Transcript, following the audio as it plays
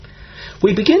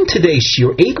We begin today's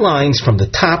shiur 8 lines from the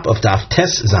top of Daf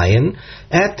Tes Zayin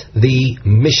at the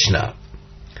Mishnah.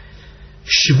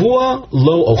 Shvua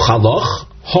lo ochaloch,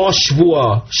 ha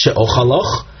shvua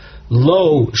she'ochaloch,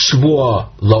 lo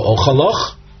shvua lo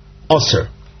ochaloch, osir.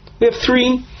 We have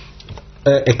 3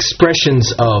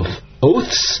 expressions of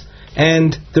oaths,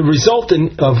 and the result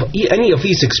of any of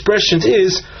these expressions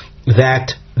is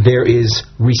that there is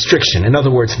restriction. In other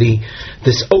words,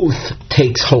 this oath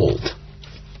takes hold.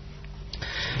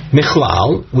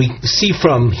 Michlal, we see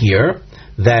from here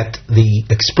that the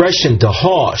expression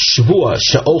Daha Shvua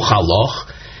She'ochaloch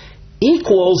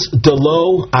equals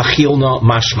Delo Achilna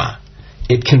Mashma.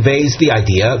 It conveys the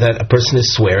idea that a person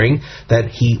is swearing that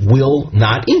he will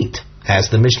not eat. As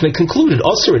the Mishnah concluded,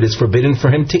 also it is forbidden for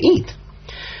him to eat.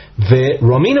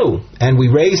 Ve'rominu, and we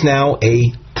raise now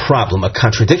a problem, a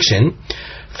contradiction,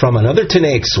 from another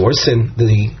Tanaic source, and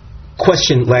the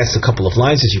question lasts a couple of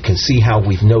lines, as you can see how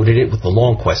we've noted it with the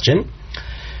long question.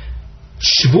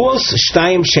 Shvuos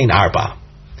shtayim shein arba.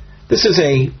 This is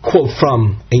a quote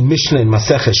from a Mishnah in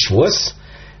Masechet Shvuos,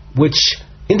 which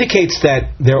indicates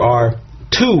that there are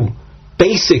 2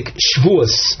 basic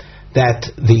shvuos that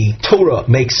the Torah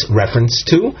makes reference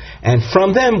to, and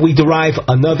from them we derive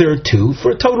another 2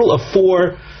 for a total of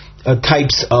 4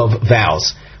 types of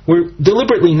vows. We're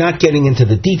deliberately not getting into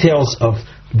the details of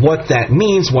what that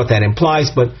means, what that implies,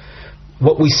 but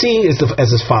what we see is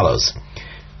as follows.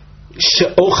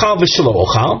 She'ochal v'shelo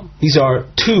ochal. These are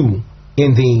 2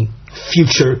 in the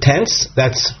future tense.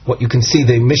 That's what you can see.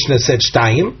 The Mishnah said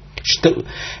shtayim.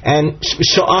 And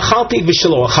she'ochalti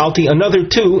v'shelo ochalti, another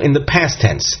 2 in the past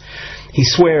tense. He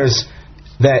swears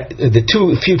that the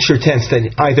 2 future tense,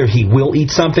 that either he will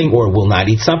eat something or will not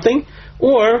eat something,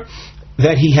 or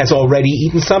that he has already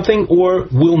eaten something or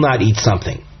will not eat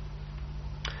something.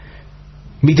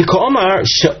 Midiko'omar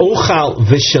she'ochal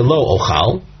v'shelo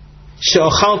ochal,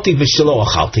 she'ochalti v'shelo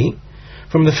ochalti,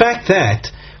 from the fact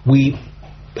that we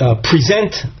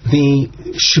present the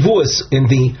shvuos in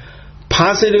the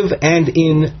positive and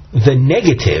in the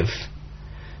negative,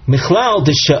 michlal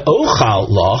de she'ochal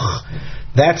loch,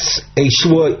 that's a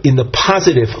shvua in the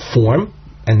positive form,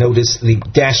 and notice the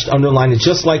dashed underline is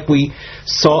just like we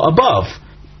saw above.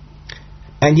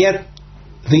 And yet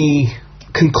the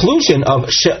conclusion of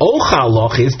she'ochal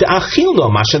loch is the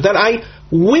achilno masha, that I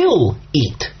will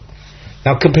eat.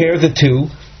 Now compare the 2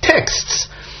 texts.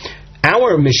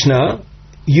 Our Mishnah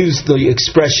used the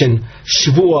expression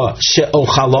shvua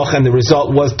she'ochal loch, and the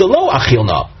result was delo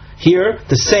achilno. Here,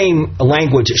 the same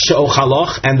language, she'ochal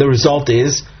loch, and the result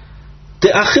is the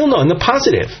achilno in the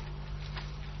positive.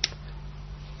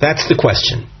 That's the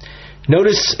question.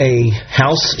 Notice a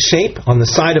house shape on the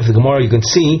side of the Gemara. You can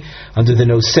see under the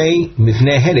Nosei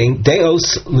Mivneh heading,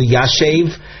 Deos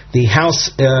Liyashev. The house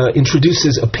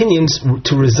introduces opinions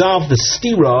to resolve the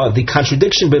stira, the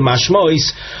contradiction ben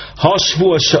mashmois, ha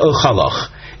shvua she'ochaloch.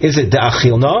 Is it the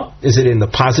achilna? Is it in the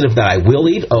positive that I will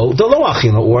eat? Oh, the lo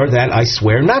achilna, or that I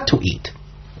swear not to eat.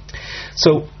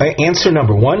 So answer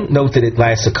number 1, note that it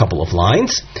lasts a couple of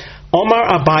lines. Omar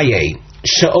Abaye,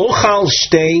 she'ochal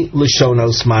shtei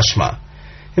lishonos mashma.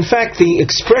 In fact, the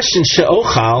expression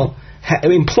she'ochal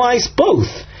implies both,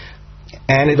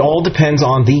 and it all depends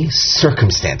on the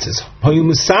circumstances.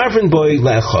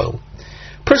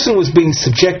 Person was being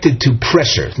subjected to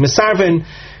pressure. Misarvin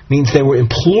means they were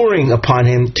imploring upon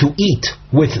him to eat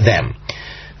with them.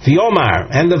 The Omar,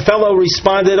 and the fellow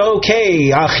responded,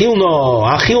 okay, achilno,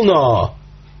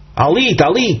 I'll eat,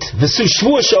 v'su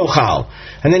shvua she'ochal.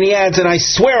 And then he adds, and I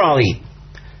swear I'll eat.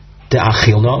 The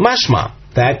achilno mashma.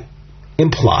 That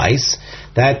implies,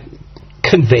 that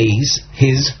conveys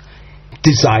his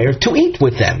desire to eat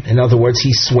with them. In other words,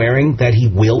 he's swearing that he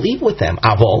will eat with them.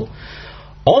 Avol,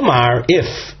 Omar,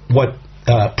 if what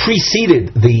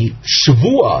preceded the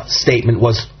shvua statement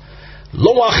was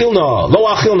lo achilno,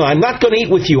 I'm not going to eat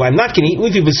with you,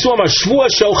 v'su amar shvua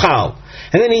she'ochal.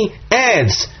 And then he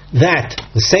adds that,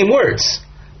 the same words,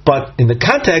 but in the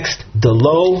context, the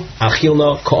lo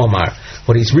achilno ka'omar.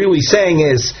 What he's really saying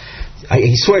is,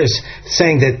 he swears,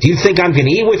 saying that, do you think I'm going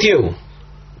to eat with you?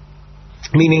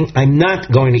 Meaning, I'm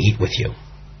not going to eat with you.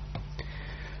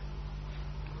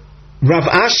 Rav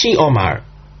Ashi Omar,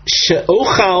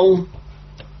 she'ochal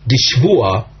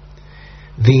dishvua,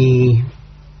 the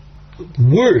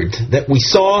word that we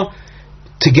saw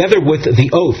together with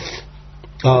the oath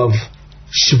of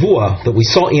shvua that we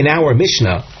saw in our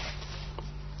Mishnah,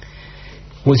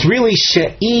 was really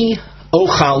she'i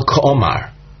ochal ka'omar.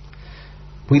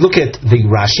 We look at the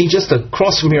Rashi just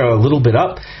across from here, a little bit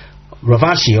up. Rav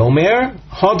Ashi Omer,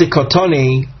 ha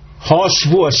dekotoni ha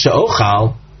shvua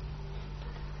she'ochal,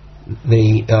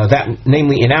 that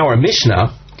namely in our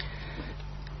Mishnah,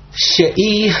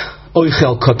 She'i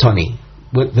oichel kotoni.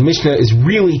 What the Mishnah is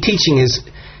really teaching is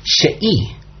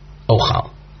she'i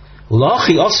ochal.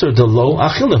 Lachi asur de lo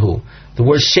achilnahu. The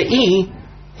word she'i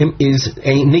is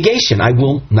a negation. I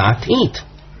will not eat.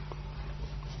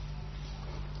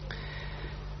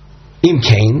 In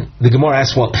Cain, the Gemara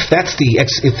asks, well,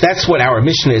 if that's what our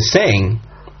Mishnah is saying,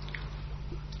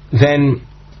 then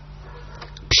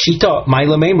pshita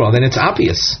ma'ila meimro, then it's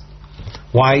obvious.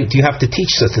 Why do you have to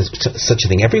teach such a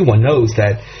thing? Everyone knows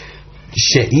that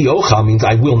she'i ochal means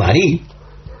I will not eat.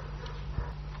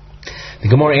 The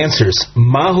Gemara answers,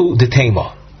 Mahu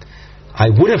detema. I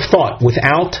would have thought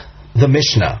without the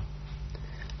Mishnah,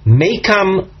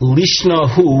 Mekam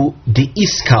lishnahu de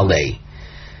iskale,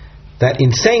 that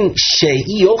in saying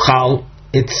she'i ochal,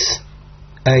 it's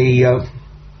a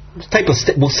type of,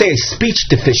 we'll say a speech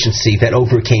deficiency that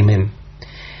overcame him,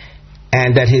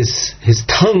 and that his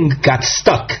tongue got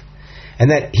stuck,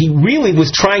 and that he really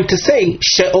was trying to say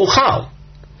she'ochal.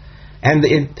 And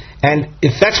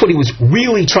if that's what he was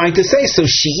really trying to say, so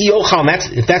she'i ochal,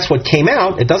 if that's what came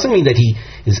out, it doesn't mean that he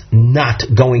is not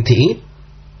going to eat.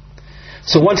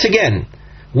 So once again,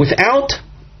 without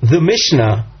the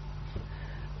Mishnah,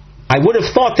 I would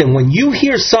have thought that when you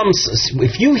hear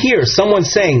if you hear someone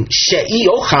saying she'i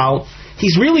ochal,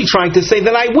 he's really trying to say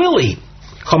that I will eat.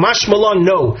 Chamash Malon,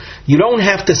 no, you don't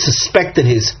have to suspect that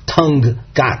his tongue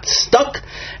got stuck.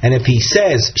 And if he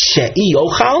says she'i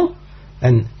ochal,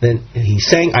 and then he's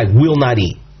saying, I will not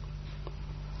eat.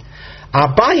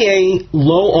 Abaye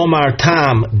lo omar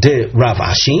tam de Rav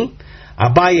Ashi.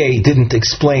 Abaye didn't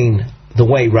explain the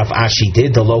way Rav Ashi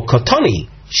did, the lo kotoni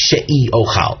she'i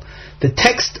ochal. The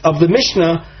text of the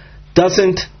Mishnah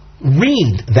doesn't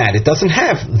read that. It doesn't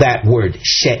have that word,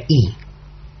 she'i.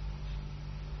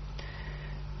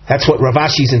 That's what Rav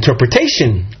Ashi's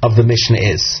interpretation of the Mishnah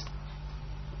is.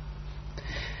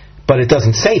 But it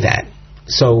doesn't say that.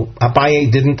 So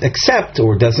Abaye didn't accept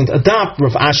or doesn't adopt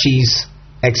Rav Ashi's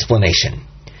explanation.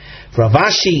 Rav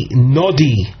Ashi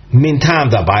nodi min tam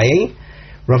d'Abaye.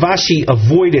 Rav Ashi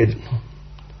avoided,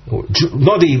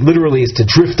 nodi literally is to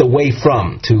drift away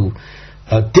from, to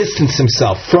distance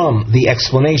himself from the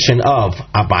explanation of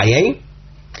Abaye.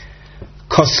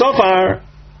 Kosovar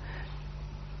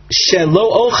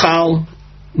shelo ochal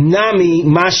nami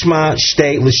mashma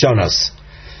shtei lishonos.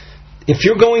 If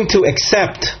you're going to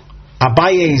accept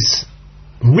Abaye's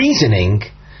reasoning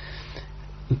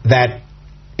that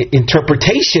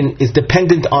interpretation is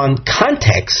dependent on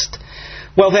context,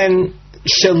 well then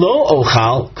shelo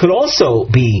ochal could also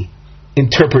be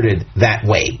interpreted that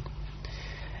way.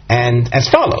 And as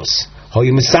follows: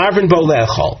 Hoyu misarvin bo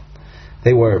le'echol.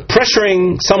 They were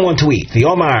pressuring someone to eat. The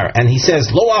Omar, and he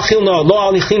says, Lo achilna,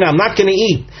 lo alichina, I'm not going to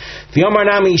eat. The Omar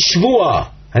nami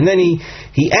shvua, and then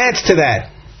he adds to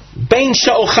that, Bein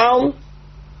sha'ochal,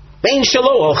 bein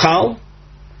shalo ochal.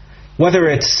 Whether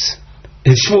it's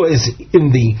his shvua is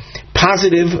in the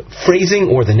positive phrasing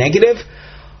or the negative,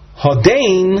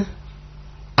 Hodein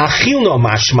achilno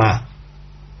mashma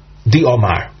the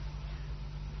Omar.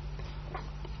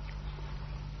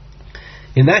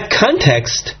 In that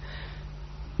context,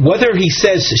 whether he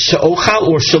says she'ochal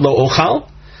or shelo ochal,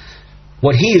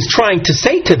 what he is trying to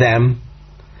say to them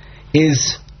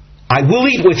is, I will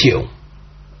eat with you.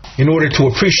 In order to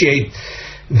appreciate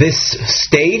this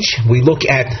stage, we look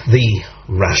at the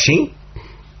Rashi.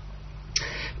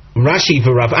 Rashi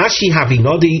v'Rav Ashi havi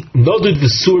nodud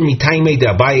v'sur mitaymei de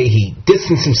Abaye. He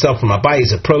distanced himself from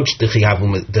Abaye's approach. Dechi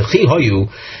hoyu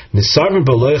misarvin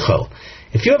b'loichel.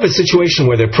 If you have a situation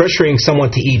where they're pressuring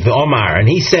someone to eat the Omar, and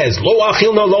he says, Lo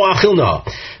achilna,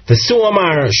 V'su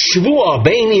Omar, Shvua,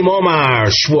 Beini Omar,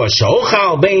 Shvua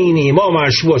Sha'ochal, Beini Omar,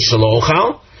 Shvua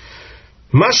Sha'ochal,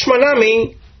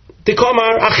 Mashmanami,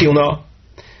 Dikomar, Achilna.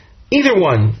 Either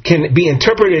one can be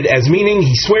interpreted as meaning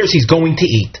he swears he's going to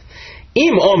eat.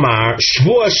 Im Omar,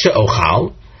 Shvua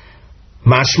Sha'ochal,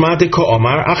 Mashma Diko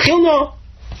Omar, Achilna.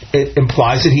 It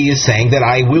implies that he is saying that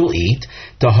I will eat.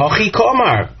 Dahachi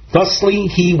Komar. Thusly,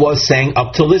 he was saying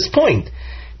up till this point,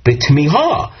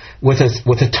 Bitmiha, with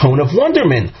a tone of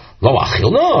wonderment. Lo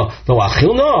achilna,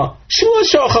 shua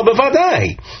shocha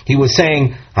bevadai. He was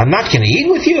saying, I'm not going to eat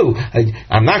with you.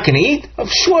 I'm not going to eat.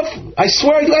 I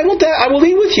swear I will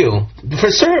eat with you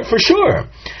for sure.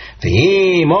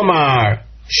 V'im omar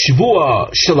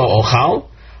shvua shelo ochal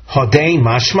hodein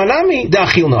mashmanami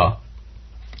da'achilna.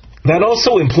 That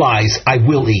also implies I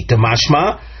will eat. The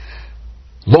mashma.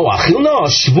 Lo achilna,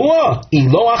 shvua, I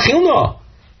lo achilna.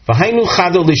 V'hainu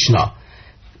chado lishna.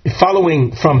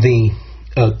 Following from the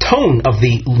tone of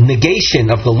the negation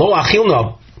of the lo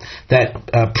achilna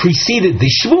that preceded the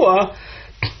shvua,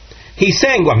 He's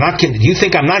saying, well, do you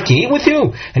think I'm not going to eat with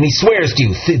you? And he swears, do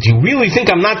you really think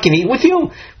I'm not going to eat with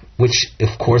you? Which,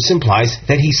 of course, implies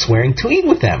that he's swearing to eat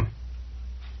with them.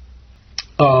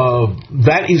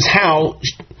 That is how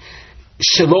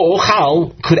shelo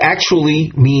ochal could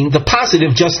actually mean the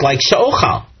positive, just like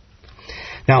she'ochal.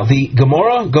 Now, the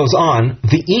Gemara goes on,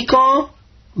 V'ika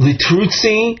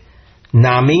litrutzi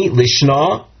nami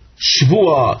lishna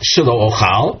shvua shelo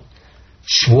ochal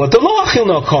shvua delo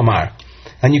achilno komar.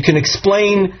 And you can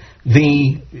explain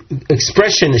the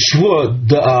expression shvua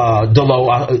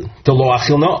delo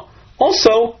achilno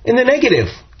also in the negative,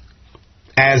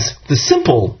 as the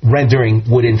simple rendering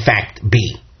would in fact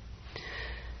be.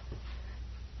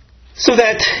 So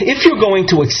that if you're going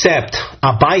to accept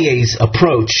Abaye's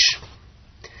approach,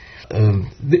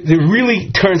 there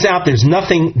really turns out there's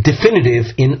nothing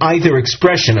definitive in either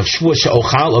expression of shvua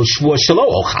she'ochal or shvua shelo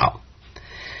ochal.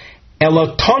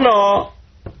 Elotana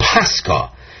paska.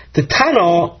 The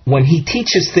Tana, when he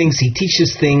teaches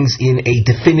things in a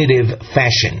definitive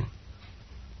fashion.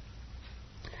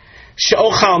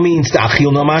 She'ochal means the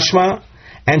achil no mashma,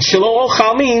 and shelo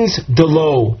ochal means the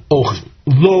lo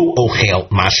ochel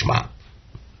mashma.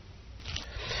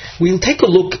 We'll take a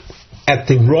look at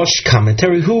the Rosh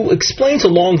commentary, who explains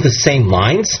along the same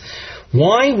lines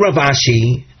why Rav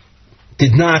Ashi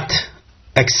did not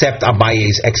accept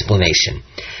Abaye's explanation.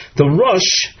 The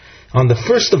Rosh, on the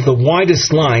first of the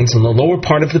widest lines on the lower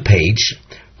part of the page,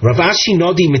 Rav Ashi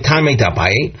nodi mitame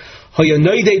d'Abaye, he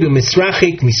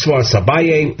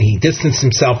distanced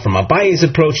himself from Abaye's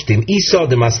approach, dim Isa,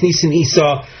 the masnisin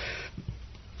Isa,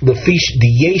 the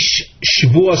yesh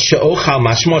shvua she'ochal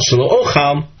mashma shelo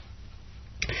ochal.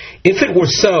 If it were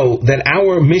so that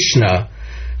our Mishnah,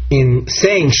 in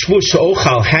saying shvua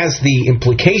she'ochal, has the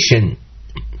implication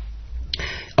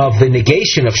of the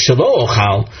negation of shelo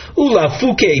ochal, ula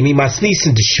fuke mi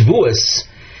masnisin de shvuas,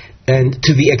 and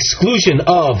to the exclusion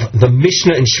of the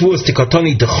Mishnah in Shavuos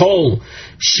Tikatoni Dechol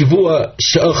Shavua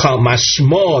She'ochal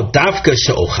Mashmo Davka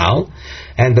She'ochal,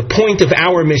 and the point of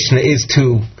our Mishnah is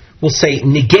to, we'll say,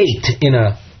 negate in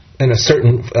a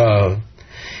certain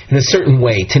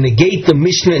way, to negate the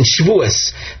Mishnah in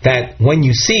Shavuos, that when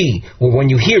you see or when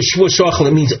you hear Shavua She'ochal,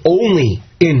 it means only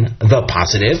in the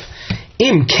positive.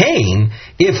 Im Kain,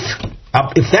 if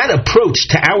that approach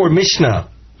to our Mishnah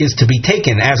is to be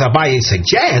taken as Abaye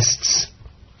suggests,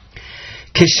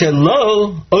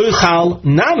 Kishelo Ochal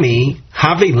Nami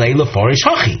Have Leila Forish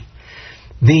Hachi.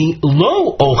 The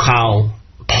lo ochal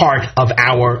part of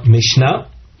our Mishnah,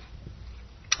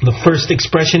 the first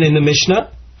expression in the Mishnah,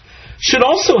 should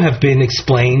also have been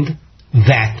explained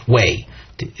that way.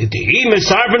 The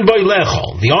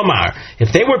Omar,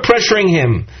 if they were pressuring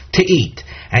him to eat,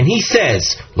 and he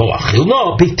says, Lo achil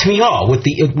no bitmiha, with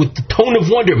the tone of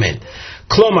wonderment,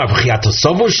 Klomar v'chiato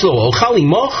savur shlo ochal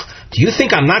imoch, do you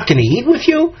think I'm not going to eat with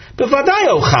you? B'vaday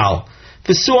ochal.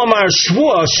 V'su amar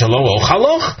shvua shelo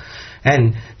ochaloch.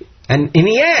 And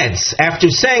he adds, after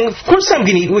saying, of course I'm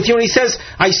going to eat with you, and he says,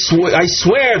 I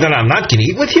swear that I'm not going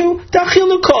to eat with you.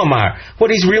 Dachil komar. What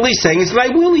he's really saying is that I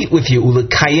will eat with you.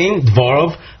 Ulekayim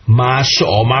dvarov ma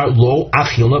she'omar lo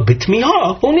achilna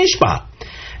bitmiha unishba.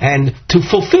 And to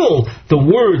fulfill the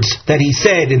words that he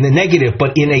said in the negative,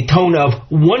 but in a tone of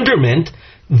wonderment,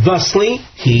 thusly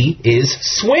he is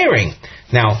swearing.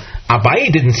 Now,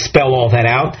 Abaye didn't spell all that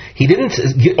out. He didn't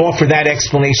offer that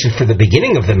explanation for the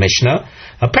beginning of the Mishnah.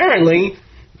 Apparently,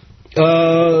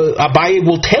 Abaye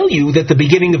will tell you that the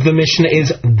beginning of the Mishnah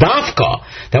is Dafka,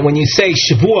 that when you say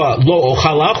Shavua lo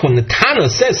ochalach, when the Tana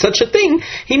says such a thing,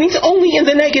 he means only in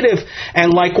the negative.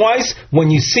 And likewise, when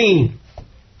you see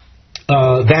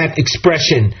that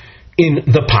expression in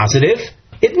the positive,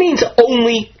 it means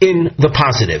only in the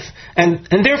positive. And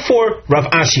therefore,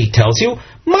 Rav Ashi tells you,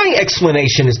 my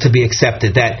explanation is to be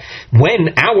accepted, that when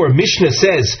our Mishnah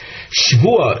says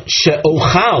Shvua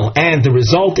she'ochal, and the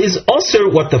result is Osir,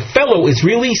 what the fellow is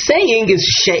really saying is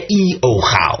she'i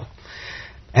ochal.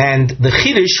 And the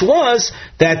Chiddush was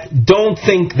that don't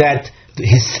think that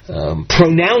his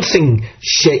pronouncing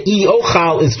she'i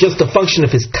ochal is just a function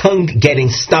of his tongue getting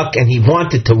stuck, and he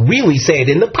wanted to really say it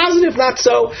in the positive. Not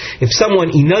so. If someone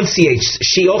enunciates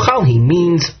she'i ochal, he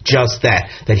means just that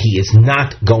he is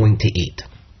not going to eat.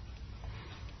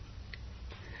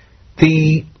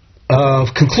 The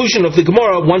conclusion of the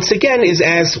Gemara, once again, is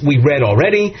as we read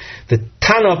already. The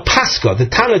Tana Pascha, the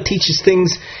Tana teaches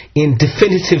things in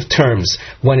definitive terms.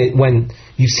 When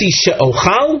you see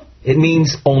she'ochal, it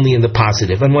means only in the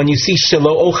positive. And when you see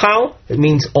shelo ochal, it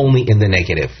means only in the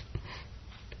negative.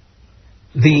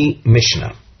 The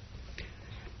Mishnah.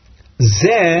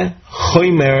 Zeh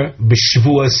chomer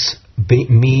b'shvuas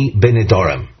mi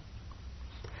b'nedarim.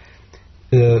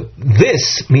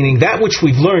 this, meaning that which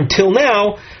we've learned till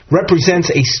now, represents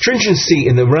a stringency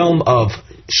in the realm of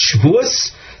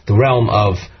shvuas, the realm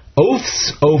of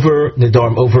oaths over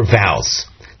nedarim, over vows.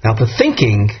 Now the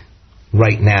thinking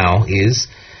right now is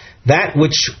that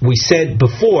which we said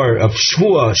before of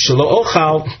shvua shelo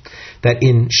ochal, that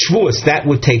in shvuas that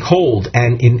would take hold,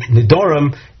 and in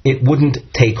nedarim it wouldn't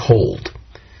take hold.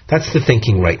 That's the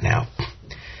thinking right now.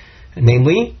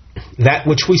 Namely, that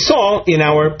which we saw in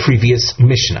our previous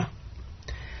Mishnah.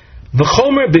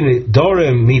 V'chomer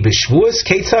b'nedarim mi b'shvuas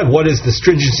ketzad. What is the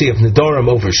stringency of nedarim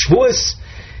over shvuas?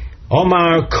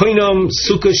 Omar koinam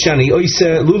sukkah shani oise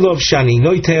lulav shani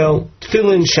noitel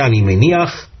tefillin shani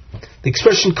meniach. The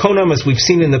expression konam, as we've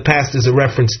seen in the past, is a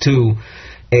reference to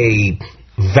a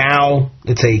vow.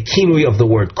 It's a kinui of the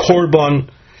word korban.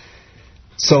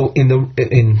 So in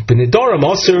b'nedarim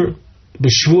aser,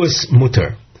 b'shvuas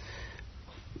muter.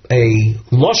 A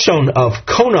lashon of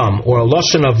konam or a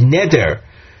lashon of neder,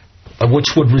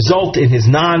 which would result in his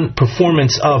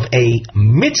non-performance of a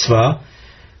mitzvah,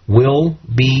 will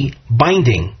be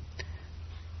binding.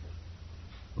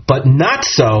 But not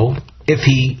so if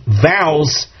he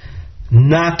vows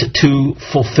not to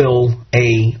fulfill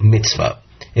a mitzvah.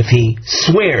 If he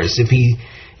swears, if he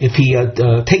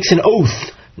takes an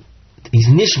oath, he's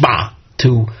nishba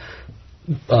to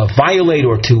violate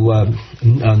or to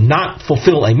not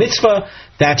fulfill a mitzvah,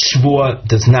 that shvuah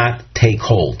does not take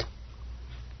hold.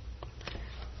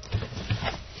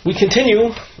 We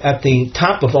continue at the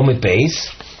top of Omid Beis.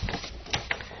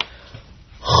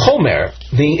 Chomer,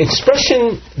 the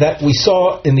expression that we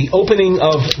saw in the opening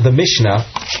of the Mishnah,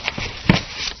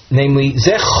 namely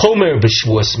Zeh Chomer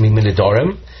b'shvuas mi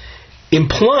nedarim,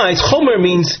 implies, Chomer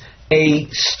means a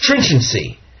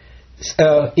stringency.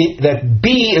 That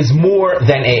B is more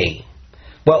than A.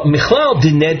 Well, Michlal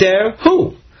di neder,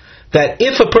 who? That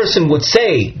if a person would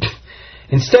say,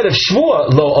 instead of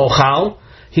shvua lo ochal,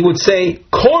 he would say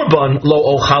korban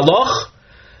lo ochaloch,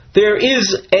 there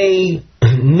is a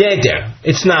neder.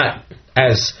 It's not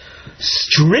as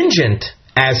stringent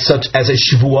as such as a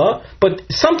shvua, but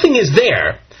something is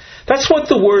there. That's what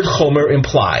the word chomer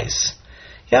implies.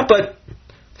 Yeah, but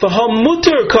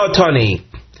v'hamuter katani,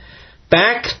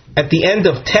 back at the end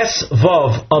of Tes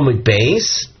Vav Amud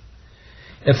Beis,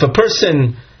 if a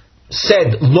person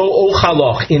said lo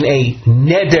ochaloch in a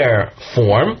neder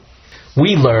form,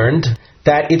 we learned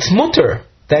that it's mutter,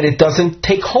 that it doesn't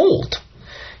take hold.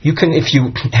 You can, if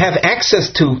you have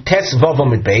access to Tes Vav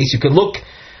Amud Beis, you can look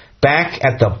back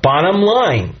at the bottom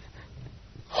line,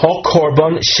 ha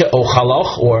korban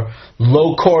she'ochaloch, or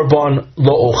lo korban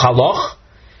lo ochaloch,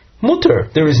 mutter,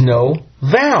 there is no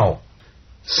vow.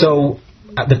 So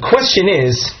the question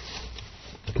is,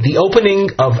 the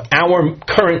opening of our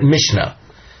current Mishnah,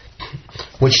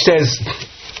 which says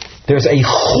there's a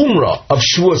chumrah of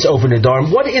shvuas over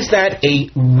nedarim, what is that a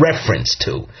reference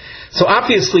to? So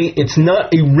obviously it's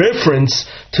not a reference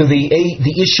to the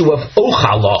issue of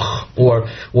ochaloch or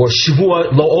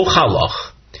shvua lo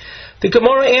ochaloch. The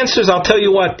Gemara answers, I'll tell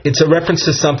you what, it's a reference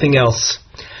to something else.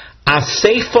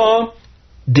 Aseifa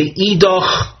de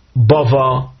idach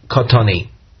bava katani.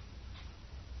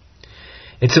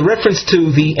 It's a reference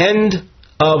to the end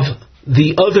of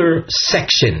the other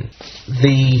section.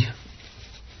 The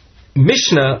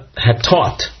Mishnah had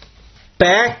taught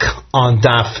back on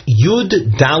Daf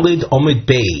Yud Dalid Omid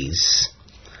Beis,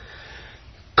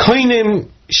 Koinim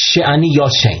She'ani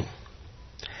Yoshen.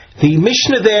 The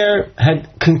Mishnah there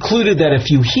had concluded that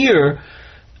if you hear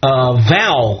a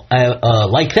vowel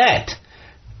like that,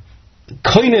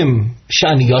 Koinim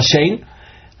She'ani Yoshen,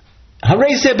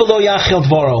 Harei Zeh B'lo Yachel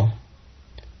Dvaro.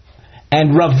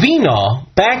 And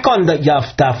Ravina, back on the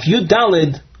Daf Yud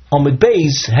Dalid Omid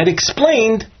Beis, had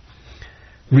explained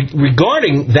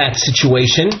regarding that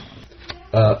situation.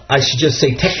 I should just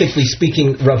say, technically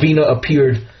speaking, Ravina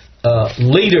appeared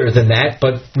later than that,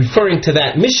 but referring to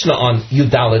that Mishnah on Yud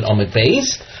Dalid Omid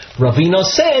Beis, Ravina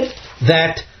said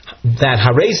that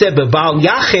Harei Zeh B'Bal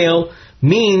Yachel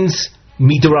means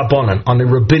midrabanan, on a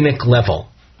rabbinic level.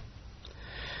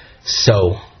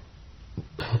 So,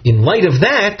 in light of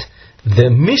that,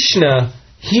 the Mishnah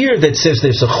here that says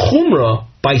there's a chumrah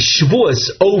by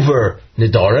shvuas over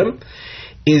nedarim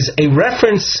is a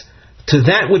reference to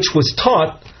that which was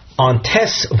taught on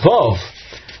Tes Vav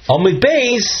Amud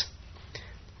Beis,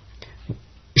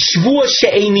 shvua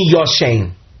she'eni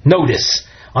yoshen. Notice,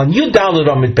 on Yud Daled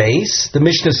Amud Beis, the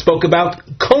Mishnah spoke about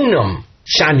konam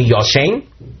shani yoshen,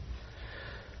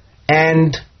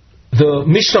 and the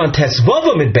Mishnah on Tes Vav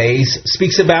Amud Beis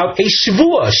speaks about a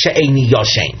shvua she'eni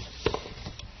yoshen,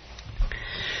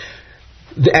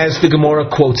 as the Gemara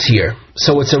quotes here.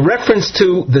 So it's a reference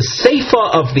to the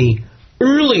seifa of the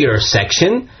earlier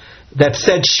section that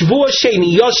said Shvua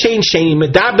Sheni Yoshen Sheni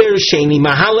Medaber Sheni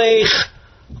Mahalech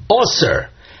Oser.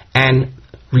 And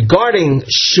regarding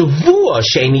Shavua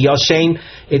Sheni Yoshen,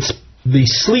 it's the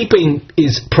sleeping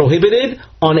is prohibited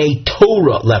on a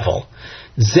Torah level.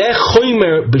 Zeh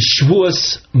choimer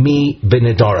b'shvuas mi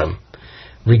b'nedarim.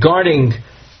 Regarding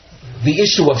the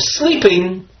issue of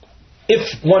sleeping,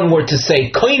 if one were to say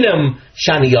koinem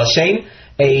shani yoshen,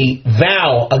 a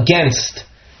vow against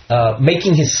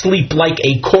making his sleep like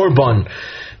a korban,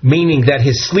 meaning that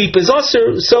his sleep is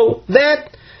usher, so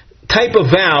that type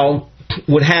of vow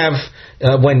would have,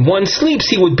 when one sleeps,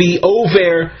 he would be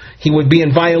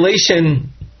in violation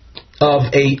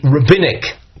of a rabbinic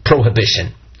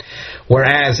prohibition.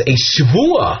 Whereas a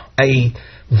shvua, a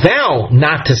vow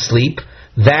not to sleep,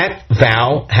 that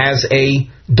vow has a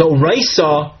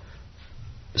doraisa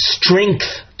strength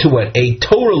to it, a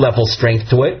Torah level strength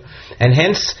to it, and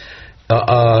hence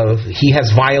he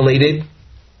has violated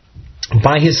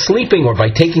by his sleeping or by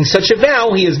taking such a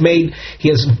vow. He has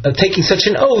taking such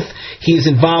an oath. He is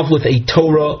involved with a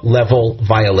Torah level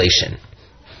violation.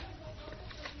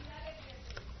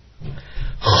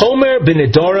 Chomer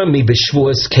b'nedara mi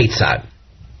b'shvuas ketzad.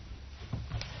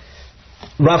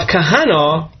 Rav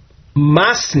Kahana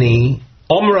Masni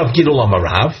Omer Rav Gidol Omer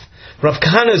Rav. Rav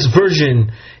Kahana's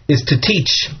version is to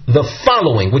teach the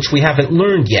following, which we haven't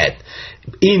learned yet,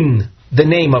 in the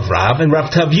name of Rav. And Rav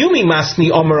Yomi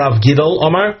Masni Omer Rav Gidol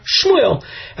Omer Shmuel.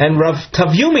 And Rav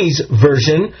Yomi's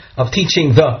version of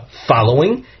teaching the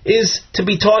following is to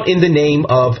be taught in the name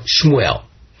of Shmuel.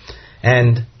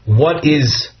 And what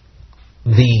is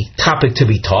the topic to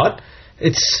be taught?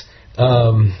 It's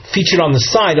featured on the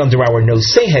side under our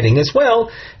Nosei heading as well,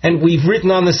 and we've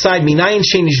written on the side Minayin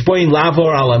Shenishboin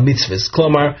Lavor ala Mitzvahs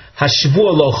Klomar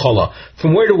Hashvua lo Chola.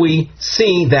 From where do we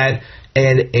see that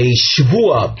a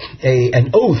shvua, an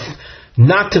oath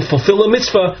not to fulfill a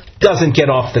mitzvah, doesn't get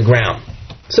off the ground?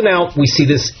 So now we see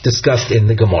this discussed in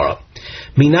the Gemara.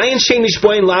 Minayin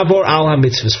Shenishboin Lavor ala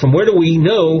Mitzvahs. From where do we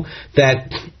know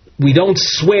that we don't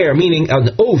swear, meaning an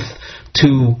oath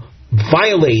to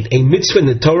violate a mitzvah in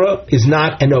the Torah is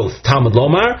not an oath? Talmud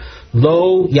Lomar,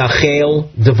 lo yachel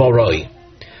devoroi.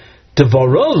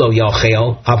 Devoro lo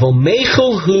yachel, avol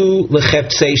mechel hu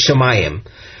lechepsei shemayim.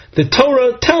 The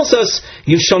Torah tells us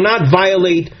you shall not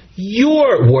violate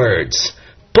your words.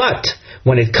 But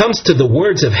when it comes to the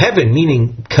words of heaven,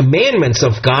 meaning commandments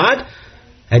of God,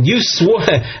 and you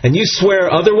swear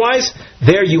otherwise,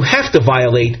 there you have to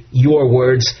violate your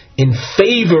words in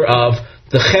favor of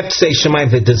the chepsei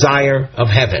shemayim, the desire of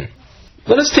heaven.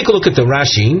 Let us take a look at the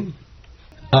Rashi.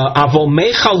 Avol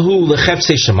mechal hu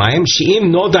lechepsei shemayim,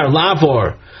 she'im nodar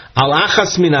lavor al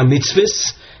achas min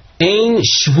ha-mitzvahs, ein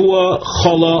shvua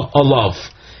chola olav.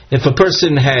 If a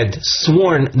person had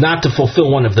sworn not to fulfill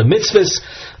one of the mitzvahs,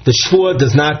 the shvua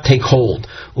does not take hold.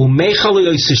 Umechal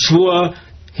yoyse shvua,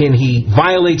 and he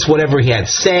violates whatever he had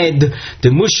said. The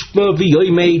mushma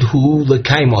v'yoymeid hu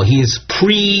lekaimo. He is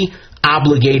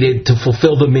obligated to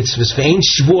fulfill the mitzvahs. Ve'ein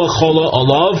shvua chola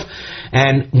olav.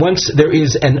 And once there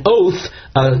is an oath,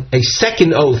 a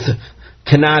second oath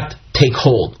cannot take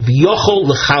hold. V'yochol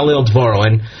lechalel dvaro,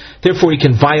 and therefore he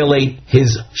can violate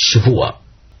his shvua.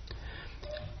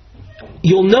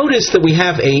 You'll notice that we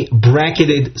have a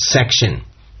bracketed section.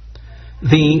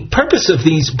 The purpose of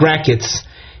these brackets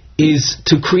is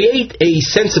to create a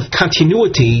sense of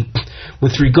continuity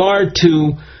with regard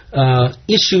to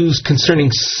issues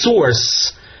concerning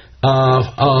source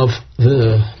of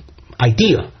the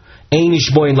idea. Ein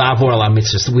ishboin lavor ala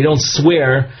mitzvahs. We don't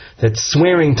swear, that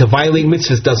swearing to violate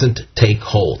mitzvahs doesn't take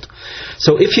hold.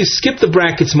 So if you skip the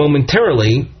brackets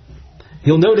momentarily,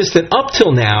 you'll notice that up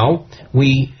till now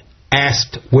we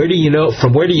asked, from where do you know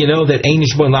that ein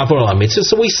ishboin lavor ala mitzvahs?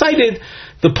 So we cited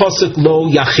the pasuk lo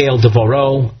yachel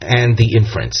devoro and the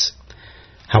inference.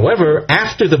 However,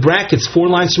 after the brackets, 4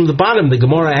 lines from the bottom, the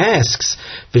Gemara asks,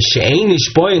 "V'she'ein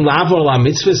ishboin lavor ala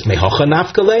mitzvahs mehocha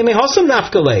nafkalei mehosam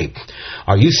nafkalei."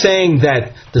 Are you saying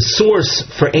that the source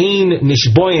for ein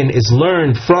nishboin is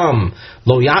learned from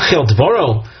lo yachel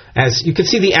devoro? As you can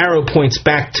see, the arrow points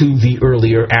back to the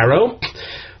earlier arrow.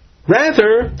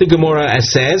 Rather, the Gemara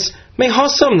says,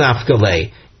 mehosam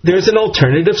nafkalei. There's an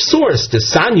alternative source, the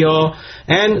Sanyo,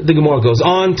 and the Gemara goes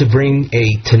on to bring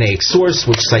a Tanaic source,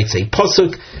 which cites a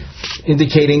pasuk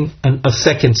indicating a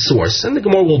second source. And the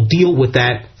Gemara will deal with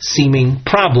that seeming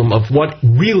problem of what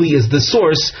really is the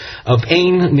source of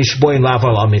ein nishboin lav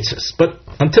ala mitzvahs. But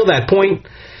until that point,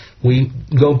 we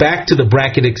go back to the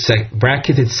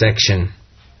bracketed section.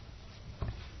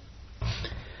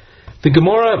 The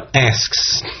Gemara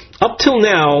asks, up till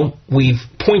now, we've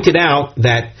pointed out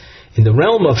that in the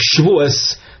realm of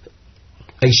Shavuos,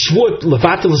 a shvut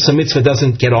levatelus a mitzvah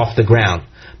doesn't get off the ground,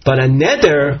 but a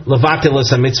neder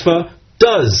levatelus a mitzvah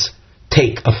does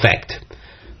take effect.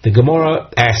 The Gemara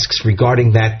asks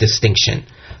regarding that distinction.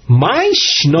 My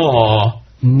shno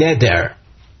neder.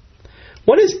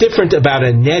 What is different about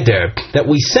a neder that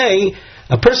we say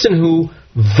a person who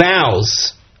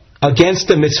vows against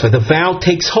the mitzvah, the vow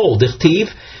takes hold. Ichtiv,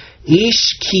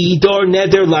 ish ki dor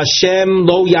neder lashem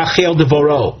lo yachel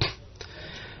devoro.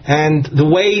 And the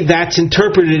way that's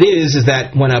interpreted is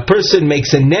that when a person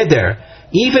makes a neder,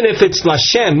 even if it's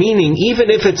lashem, meaning even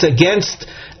if it's against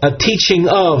a teaching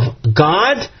of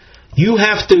God, you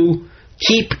have to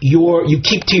keep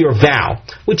to your vow,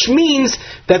 which means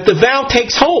that the vow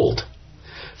takes hold.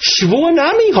 Shvua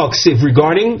nami hoksiv,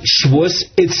 regarding shvuas,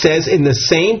 it says in the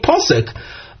same pasuk,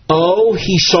 O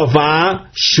hishava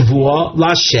shvua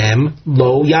lashem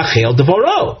lo yachel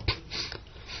devoro.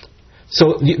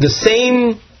 So the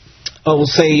same,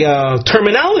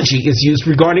 terminology is used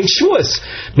regarding shvuas,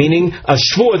 meaning a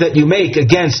shvua that you make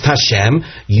against Hashem,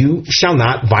 you shall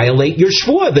not violate your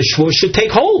shvua. The shvua should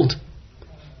take hold.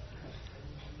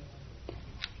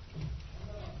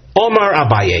 Omar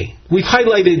Abaye. We've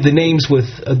highlighted the names with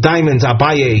diamonds,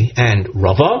 Abaye and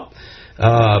Rava.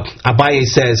 Abaye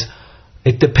says,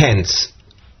 it depends.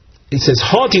 It says,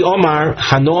 Ha di Omar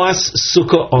hanoas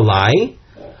sukkah olai,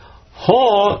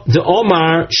 Ha di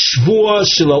Omar shvua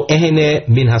shelo ehene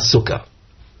min hasukkah.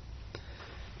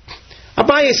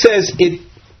 Abaye says,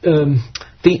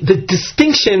 the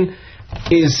distinction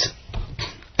is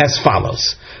as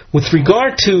follows. With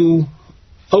regard to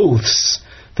oaths,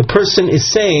 the person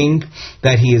is saying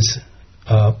that he's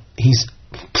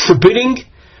forbidding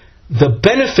the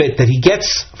benefit that he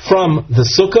gets from the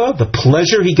sukkah, the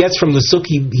pleasure he gets from the sukkah.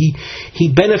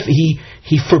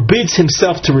 He forbids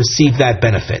himself to receive that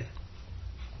benefit.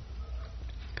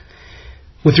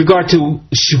 With regard to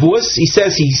shvuos, he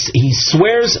says he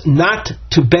swears not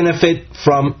to benefit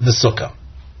from the sukkah.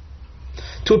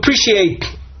 To appreciate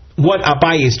what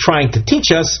Abaye is trying to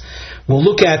teach us, we'll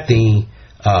look at the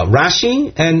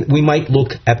Rashi, and we might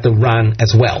look at the Ran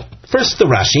as well. First, the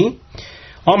Rashi.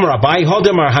 Amar Abaye,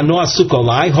 Hodemar Hanoa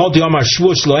Sukolai, Hodemar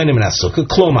Shvush Lo Enim Nasuka,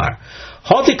 Klomar.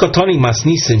 Hodikotoni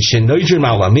Masnisin Shenoijrim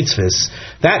Ala Mitzvahs,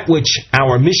 that which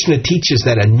our Mishnah teaches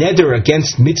that a neder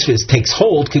against mitzvahs takes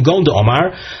hold, Kigon de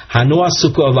Omar, Hanoa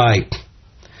Sukolai.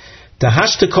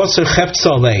 Dahashta Koser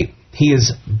Cheptzalei, he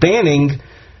is banning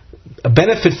a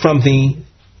benefit from the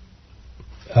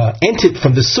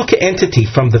from the sukkah entity,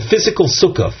 from the physical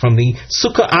sukkah, from the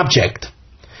sukkah object.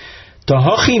 Such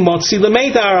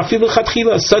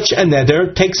a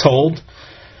neder takes hold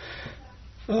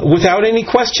without any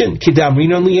question.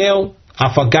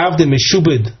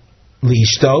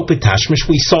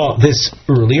 We saw this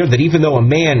earlier, that even though a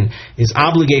man is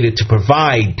obligated to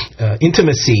provide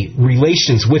intimacy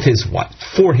relations with his wife,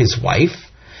 for his wife,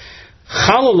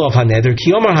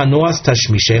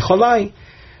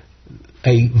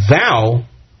 a vow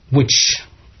which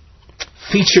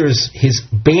features his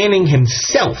banning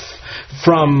himself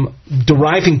from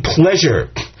deriving pleasure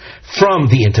from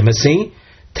the intimacy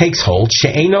takes hold.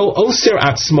 She'eno oser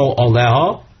atzmo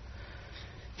oleha.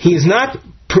 He is not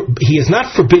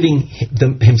forbidding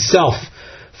himself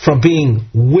from being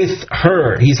with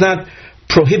her. He's not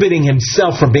prohibiting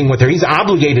himself from being with her. He's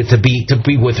obligated to be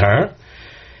with her.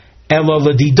 Elo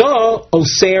ladida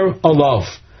oser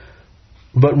olav.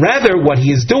 But rather, what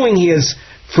he is doing, he is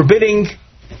forbidding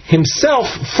himself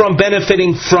from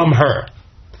benefiting from her.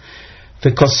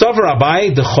 The Kosover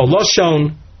Abai, the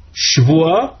Choloshon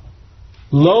Shvua,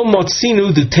 Lo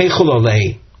Motzinu de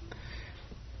Techololei.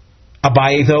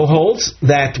 Abai, though, holds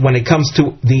that when it comes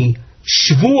to the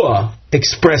Shvua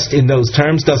expressed in those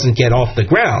terms, doesn't get off the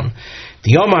ground.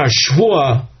 The Omar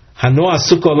Shvua Hanoa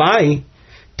Sukolai,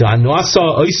 the Hanoasa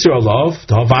Oisrolov,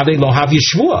 the Havade Lo Hav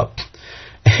Yeshvua.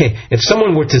 If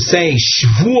someone were to say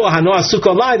Shvua Hanoa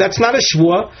Sukolai, that's not a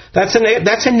Shvua, that's a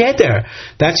neder.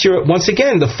 That's once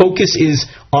again, the focus is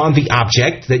on the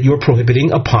object that you're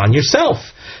prohibiting upon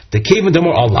yourself. The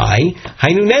Kevadamor Alai,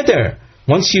 Hainu Neder.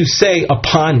 Once you say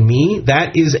upon me,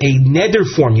 that is a neder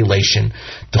formulation.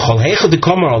 The Cholhecha de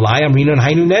Komar Alai, Amrinon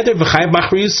Hainu Neder, V'chayav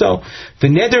Machriuso. The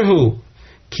neder who?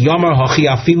 Kiyamar Hachi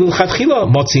Afilu Chatchila,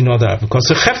 Motzi Nodar, because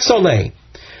the Cheftzolei.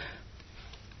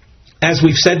 As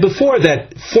we've said before,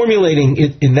 that formulating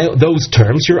it in those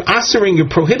terms, you're asering, you're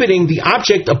prohibiting the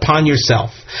object upon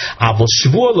yourself. Avol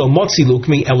shvua lo motzi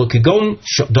lukmi elo kegon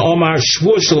d'omar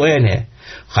shvua shelo ene.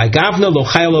 Chaygavna lo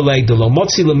chayel olei de lo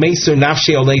motzi le meiser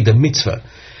nafshe olei de mitzvah.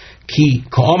 Ki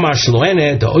ka'omar shelo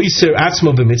ene de oiser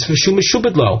atzmo b'mitzvah shu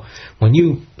meshubed lo. When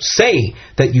you say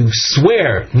that you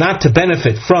swear not to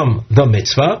benefit from the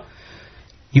mitzvah,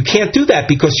 you can't do that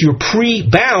because you're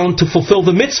pre-bound to fulfill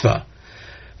the mitzvah.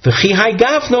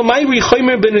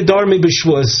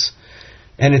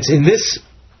 And it's in this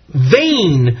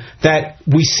vein that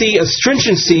we see a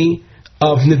stringency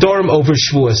of Nedarim over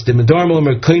Shvuas.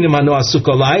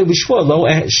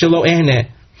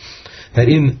 That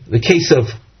in the case of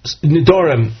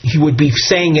Nedarim, he would be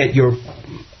saying it, you're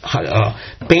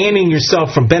banning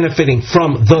yourself from benefiting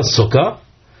from the sukkah,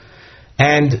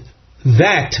 and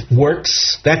that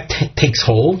works, that takes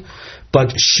hold. But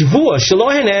Shavua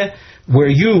Shaloheneh, where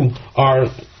you are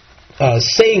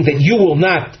saying that you will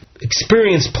not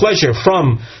experience pleasure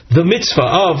from the mitzvah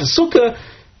of sukkah,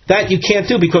 that you can't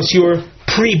do because you're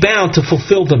pre-bound to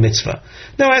fulfill the mitzvah.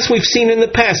 Now, as we've seen in the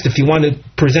past, if you want to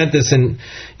present this in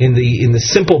the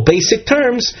simple, basic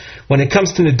terms, when it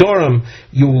comes to Nedarim,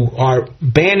 you are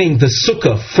banning the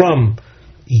sukkah from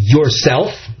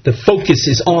yourself. The focus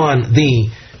is on the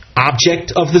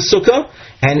object of the sukkah,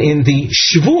 and in the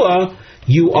Shavua,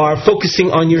 you are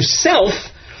focusing on yourself,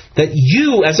 that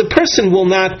you as a person will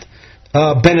not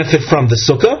benefit from the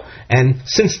sukkah, and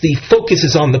since the focus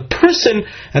is on the person,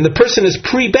 and the person is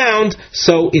pre-bound,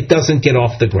 so it doesn't get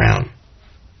off the ground.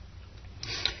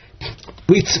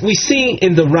 We see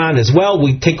in the Ran as well,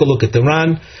 we take a look at the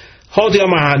Ran,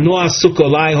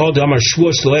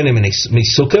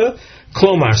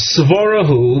 Klomar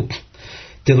Svarahu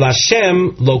De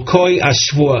Lashem Lokoi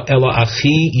Ashvua Ela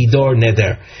Achi Idor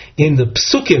Neder. In the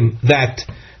psukim that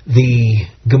the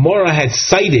Gemara had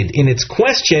cited in its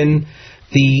question,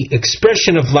 the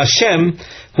expression of Lashem,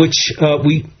 which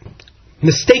we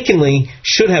mistakenly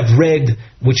should have read,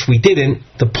 which we didn't,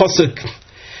 the pasuk,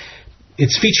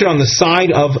 it's featured on the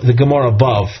side of the Gemara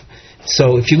above.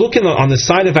 So if you look on the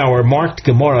side of our marked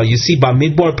Gemara, you see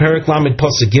Bamidbar Perek Lamed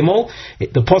Pasuk Gimel.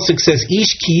 The pasuk says,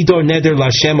 "Ish ki idor neder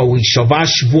Lashem o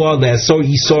yishavash shvua leasor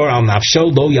yisor al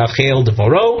nafsho lo yachel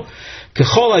devoro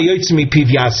kechol hayotz mipiv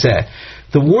yaseh."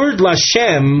 The word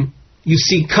Lashem, you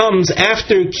see, comes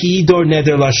after ki idor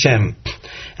neder Lashem,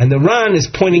 and the Ran is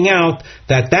pointing out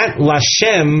that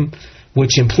Lashem,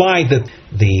 which implied that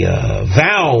the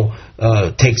vow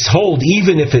takes hold,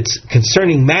 even if it's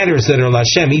concerning matters that are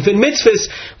Lashem, even mitzvahs,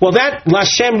 well, that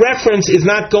Lashem reference is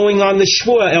not going on the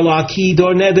Shvua, Ela Ki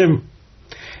Idor Neder.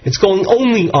 It's going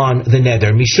only on the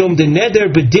Neder. Mishum de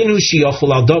Neder bedinu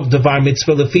shiyochul al davar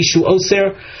mitzvah lefishu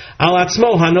oser al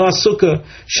atzmo hano asukah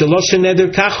shalosh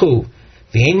neder kachu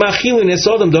v'ein machilin es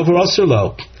odom davar oser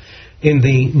lo. In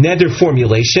the Neder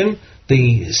formulation,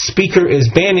 the speaker is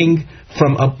banning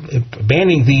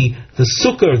the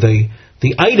sukkah,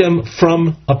 the item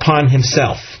from upon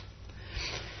himself.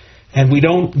 And we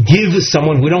don't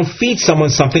feed someone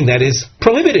something that is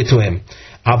prohibited to him.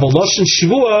 Avoloshin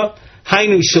shvua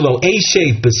hainu shelo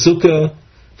eishev besukkah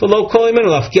v'lo kol imenu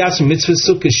lafkias mitzvah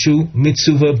sukkah shu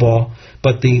mitzvah ba.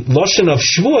 But the loshon of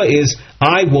shvua is,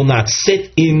 I will not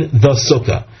sit in the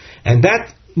sukkah. And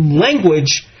that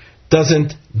language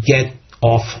doesn't get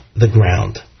off the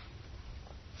ground,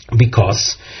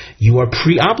 because you are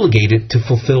pre-obligated to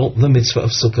fulfill the mitzvah of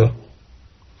sukkah.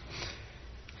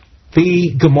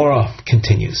 The Gemara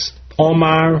continues.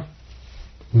 Omar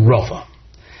Rava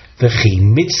v'chi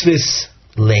mitzvahs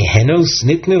lehenos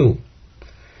nitnu.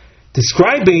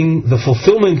 Describing the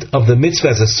fulfillment of the mitzvah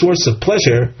as a source of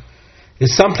pleasure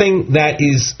is something that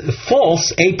is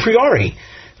false a priori.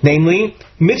 Namely,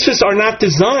 mitzvahs are not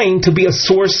designed to be a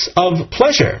source of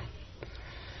pleasure.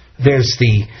 There's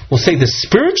we'll say the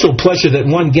spiritual pleasure that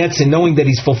one gets in knowing that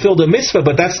he's fulfilled a mitzvah,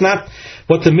 but that's not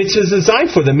what the mitzvah is designed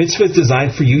for. The mitzvah is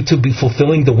designed for you to be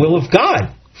fulfilling the will of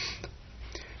God.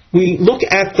 We look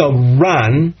at the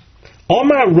Ran,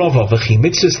 Omar Rava v'chi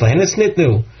mitzvahs lehenes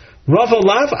nitnu. Rava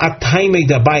lav atayme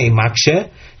dabaye makshe,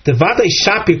 devadei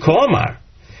shapir k'omar,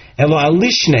 elo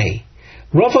alishne.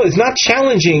 Rava is not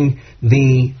challenging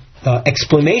the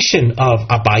explanation of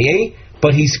Abaye,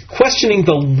 but he's questioning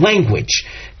the language.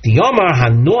 The Yomar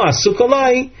Hanoah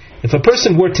Sukalai, if a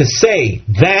person were to say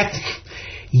that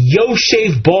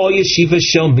Yoshev Ba Yeshiva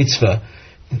Shel Mitzvah,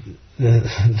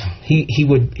 he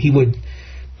would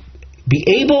be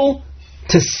able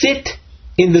to sit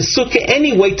in the sukkah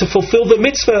anyway to fulfill the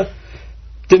mitzvah.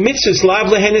 The mitzvah is lav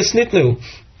lehenes nitnu.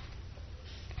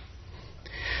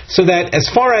 So that as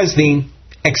far as the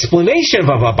explanation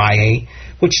of Abaye,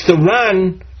 which the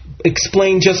Ran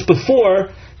explained just before,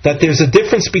 that there's a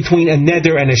difference between a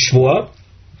neder and a shvua,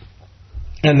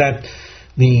 and that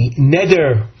the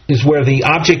neder is where the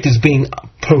object is being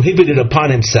prohibited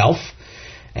upon himself.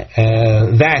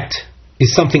 That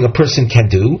is something a person can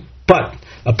do, but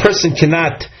a person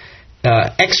cannot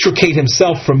extricate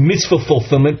himself from mitzvah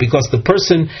fulfillment because the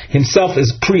person himself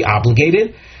is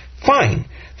pre-obligated. Fine,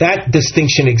 that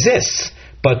distinction exists.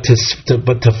 but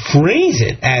to phrase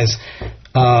it as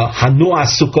Hanua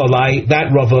Sukkah Alai,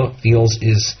 that Rava feels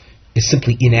is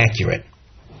simply inaccurate.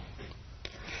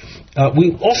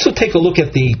 We also take a look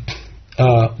at the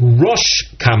Rosh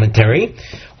commentary.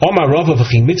 Omar Rava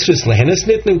v'chi mitzvahs lehenes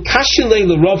nitnu kashilei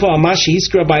l'Rava amashi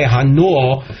iskra by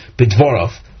Hanua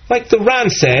b'dvorov. Like the Ran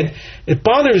said, it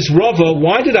bothers Rava.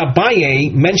 Why did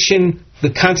Abaye mention the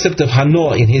concept of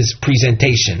Hano in his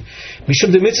presentation?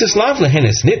 Mishum de mitzvahs lav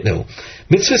lehenes nitnu.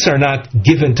 Mitzvahs are not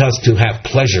given to us to have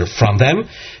pleasure from them.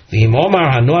 V'im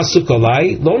omar Hanoah sukkah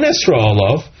alai lo nesra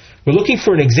olav. We're looking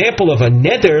for an example of a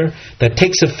neder that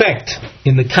takes effect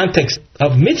in the context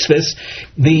of mitzvahs.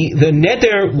 The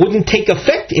neder wouldn't take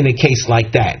effect in a case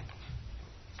like that.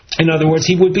 In other words,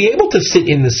 he would be able to sit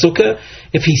in the sukkah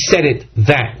if he said it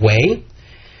that way.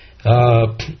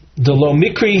 The lo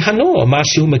mikri hano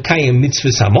mashu mekayim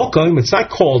mitzvahs hamokim. It's not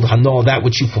called hano, that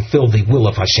which you fulfill the will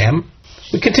of Hashem.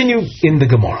 We continue in the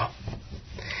Gemara.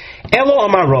 Elo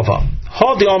amar Rava,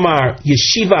 ha de amar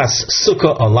yeshivas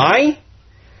sukkah alai,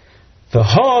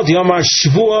 v'ha de amar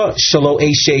shvua shelo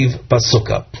eshev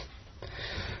basukah.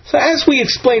 So as we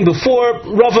explained before,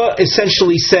 Rava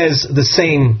essentially says the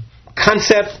same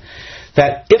concept,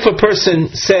 that if a person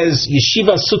says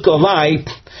yeshiva sukkah alai,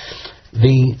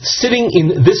 the sitting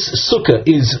in this sukkah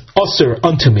is usher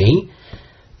unto me,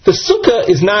 the sukkah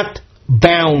is not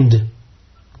bound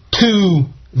to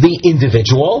the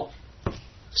individual,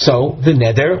 so the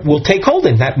neder will take hold,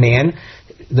 and that man,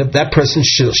 that person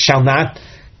shall not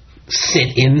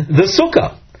sit in the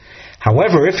sukkah.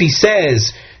 However, if he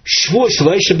says shvua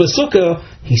shelo eshev basukah,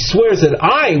 he swears that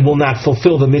I will not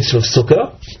fulfill the mitzvah of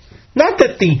sukkah. Not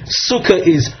that the sukkah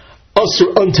is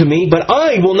usher unto me, but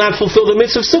I will not fulfill the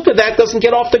mitzvah of sukkah. That doesn't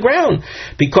get off the ground,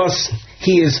 because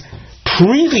he is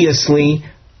previously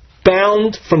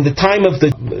bound from the time of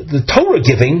the Torah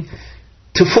giving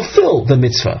to fulfill the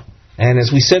mitzvah. And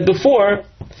as we said before,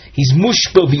 he's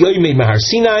mushba v'yoymei mahar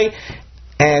Sinai,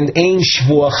 and ein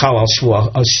shvua chalal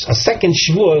shvua. A second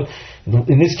shvua,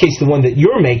 in this case the one that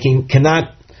you're making,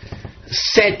 cannot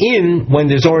set in when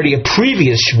there's already a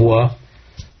previous shvua,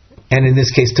 and in this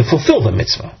case to fulfill the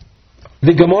mitzvah.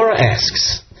 The Gemara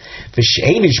asks, is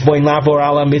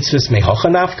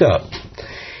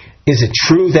it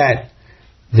true that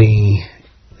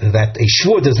a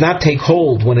shvua does not take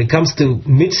hold when it comes to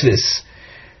mitzvahs?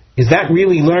 Is that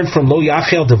really learned from Lo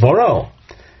Yachel Devoro?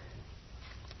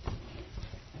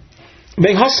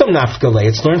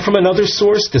 It's learned from another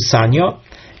source, the Sanya.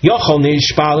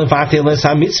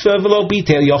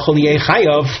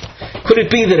 Could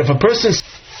it be that if a person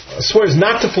swears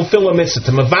not to fulfill a mitzvah,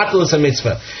 to mevatel a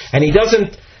mitzvah, and he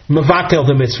doesn't mevatel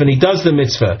the mitzvah, and he does the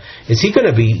mitzvah, is he going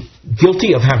to be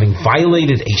guilty of having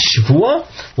violated a shvua?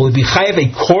 Will he be chayav a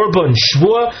korban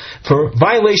shvua? For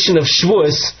violation of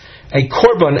shvuas, a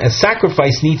korban, a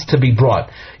sacrifice, needs to be brought.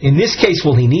 In this case,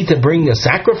 will he need to bring a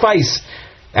sacrifice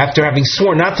after having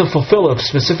sworn not to fulfill a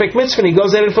specific mitzvah, and he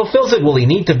goes in and fulfills it? Will he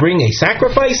need to bring a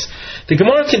sacrifice? The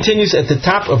Gemara continues at the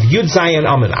top of Yud Zayin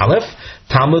Amud Aleph.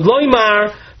 Talmud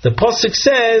Loimar, the pasuk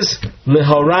says,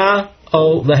 Lehora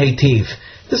o lehetiv.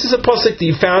 This is a pasuk that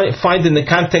you find in the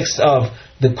context of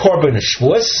the korban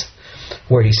shvuas,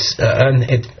 where he's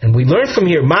and we learn from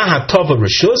here Maha Tova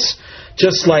Rishus,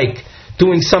 just like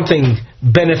doing something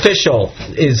beneficial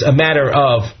is a matter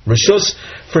of rishus.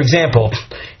 For example,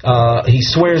 he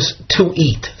swears to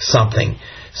eat something,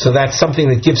 so that's something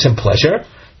that gives him pleasure.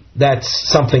 That's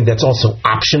something that's also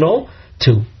optional,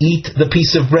 to eat the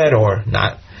piece of bread or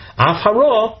not. Af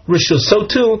hara rishus. So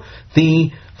too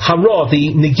the hara,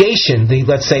 the negation, the,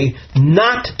 let's say,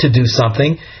 not to do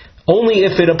something, only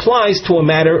if it applies to a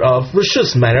matter of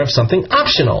rishus, matter of something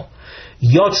optional.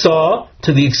 Yotza,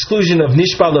 to the exclusion of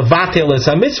nishba levatel es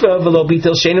ha-mitzvah v'lo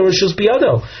bitel she'eino rishus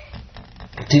biyado,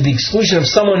 to the exclusion of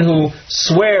someone who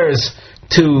swears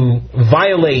to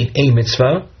violate a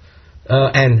mitzvah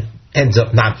and ends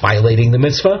up not violating the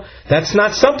mitzvah. That's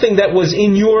not something that was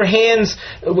in your hands,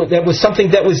 that was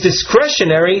something that was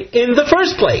discretionary in the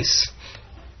first place.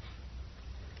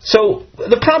 So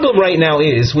the problem right now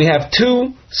is we have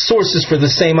two sources for the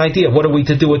same idea. What are we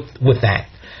to do with that?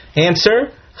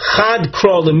 Answer: Chad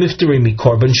kro lemifteri mi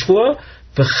korban shvua,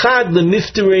 v'chad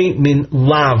lemifteri min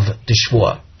lav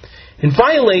d'shvua. In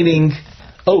violating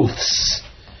oaths,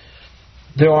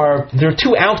 there are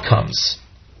two outcomes.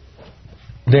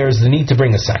 There is the need to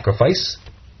bring a sacrifice,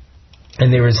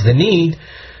 and there is the need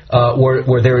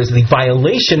where there is the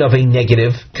violation of a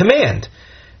negative command.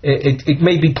 It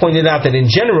may be pointed out that in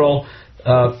general,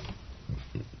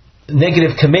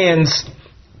 negative commands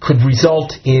could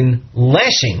result in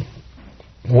lashing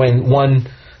when one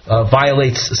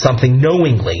violates something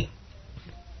knowingly.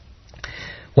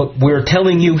 What we're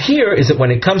telling you here is that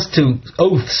when it comes to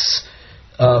oaths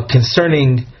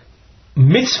concerning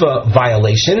mitzvah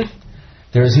violation,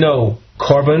 there is no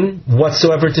korban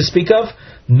whatsoever to speak of,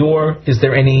 nor is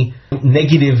there any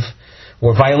negative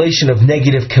or violation of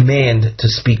negative command to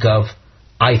speak of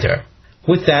either.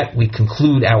 With that, we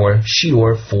conclude our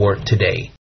shiur for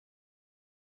today.